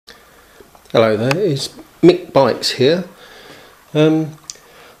Hello there, it's Mick Bikes here. I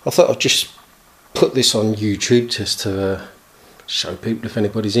thought I'd just put this on YouTube just to show people if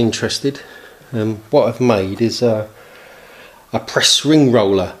anybody's interested. What I've made is a press ring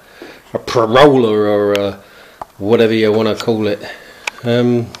roller, a pro-roller, or whatever you want to call it.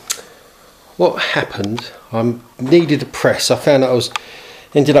 What happened, I needed a press. I found that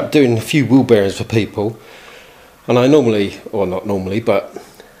ended up doing a few wheel bearings for people, and I normally, or not normally, but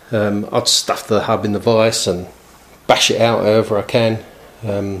I'd stuff the hub in the vise and bash it out however I can,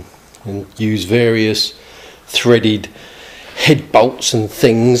 and use various threaded head bolts and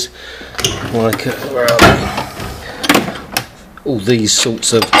things like all these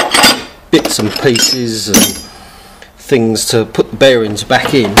sorts of bits and pieces and things to put the bearings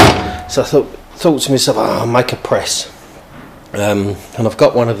back in. So I thought to myself, I'll make a press, and I've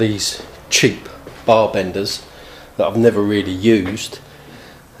got one of these cheap bar benders that I've never really used.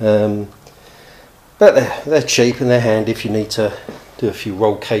 But they're cheap and they're handy if you need to do a few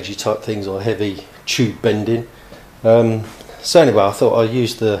roll cagey type things or heavy tube bending. So anyway, I thought I'd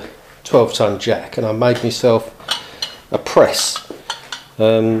use the 12-ton jack, and I made myself a press,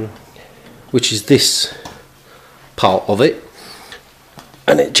 which is this part of it,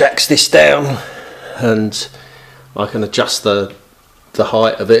 and it jacks this down, and I can adjust the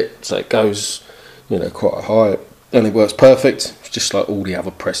height of it so it goes, you know, quite high, and it works perfect. It's just like all the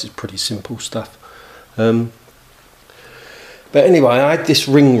other presses, pretty simple stuff. But anyway, I had this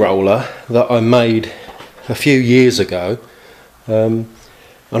ring roller that I made a few years ago, and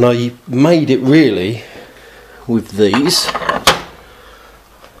I made it really with these,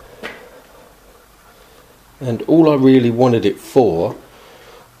 and all I really wanted it for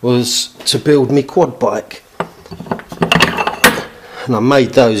was to build me quad bike, and I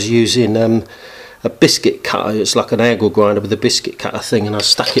made those using a biscuit cutter. It's like an angle grinder with a biscuit cutter thing, and I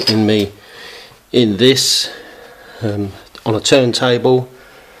stuck it in this on a turntable,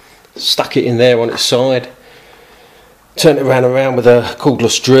 stuck it in there on its side, turned it around with a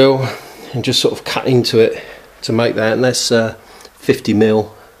cordless drill, and just sort of cut into it to make that. And that's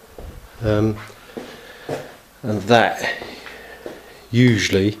 50mm, and that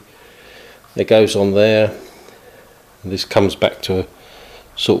usually it goes on there, and this comes back to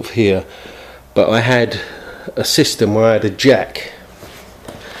sort of here. But I had a system where I had a jack.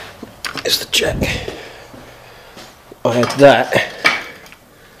 It's the jack. I had that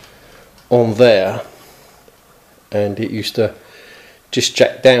on there, and it used to just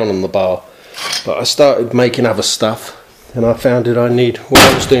jack down on the bar. But I started making other stuff, and I found that when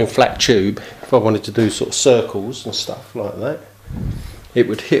I was doing flat tube, if I wanted to do sort of circles and stuff like that, it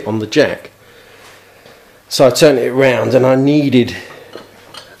would hit on the jack. So I turned it around, and I needed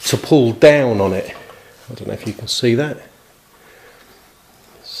to pull down on it. I don't know if you can see that.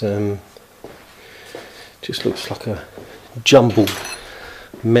 It's just looks like a jumbled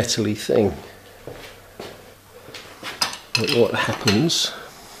metally thing. But what happens,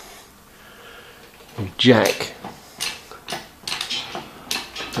 you jack,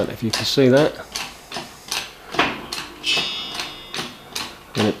 don't know if you can see that,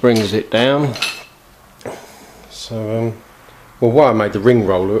 and it brings it down. So well, why I made the ring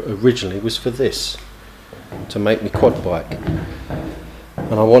roller originally was for this, to make me quad bike.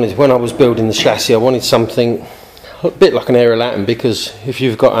 And I wanted, when I was building the chassis, I wanted something a bit like an aerolatine, because if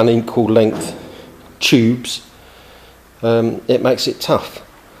you've got unequal length tubes, it makes it tough.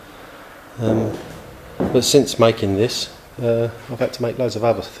 But since making this, I've had to make loads of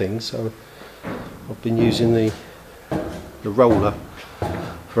other things, so I've been using the roller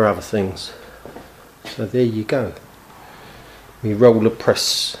for other things. So there you go. My roller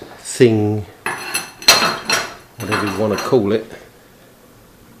press thing, whatever you want to call it.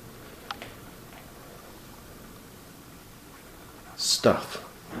 Stuff.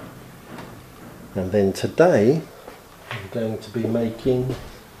 And then today I'm going to be making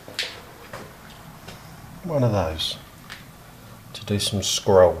one of those to do some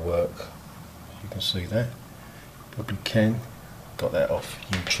scroll work. You can see that, probably can, got that off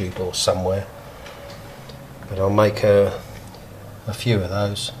YouTube or somewhere, but I'll make a few of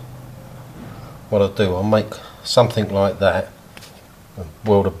those. What I'll do, I'll make something like that and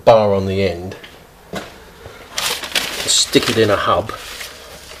weld a bar on the end, stick it in a hub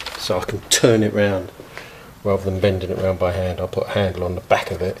so I can turn it round rather than bending it round by hand. I'll put a handle on the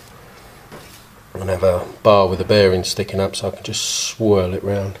back of it and have a bar with a bearing sticking up so I can just swirl it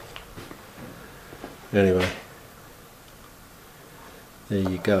round. Anyway, there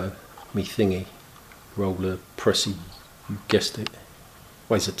you go, me thingy, roller pressy, you guessed it,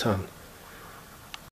 weighs a ton.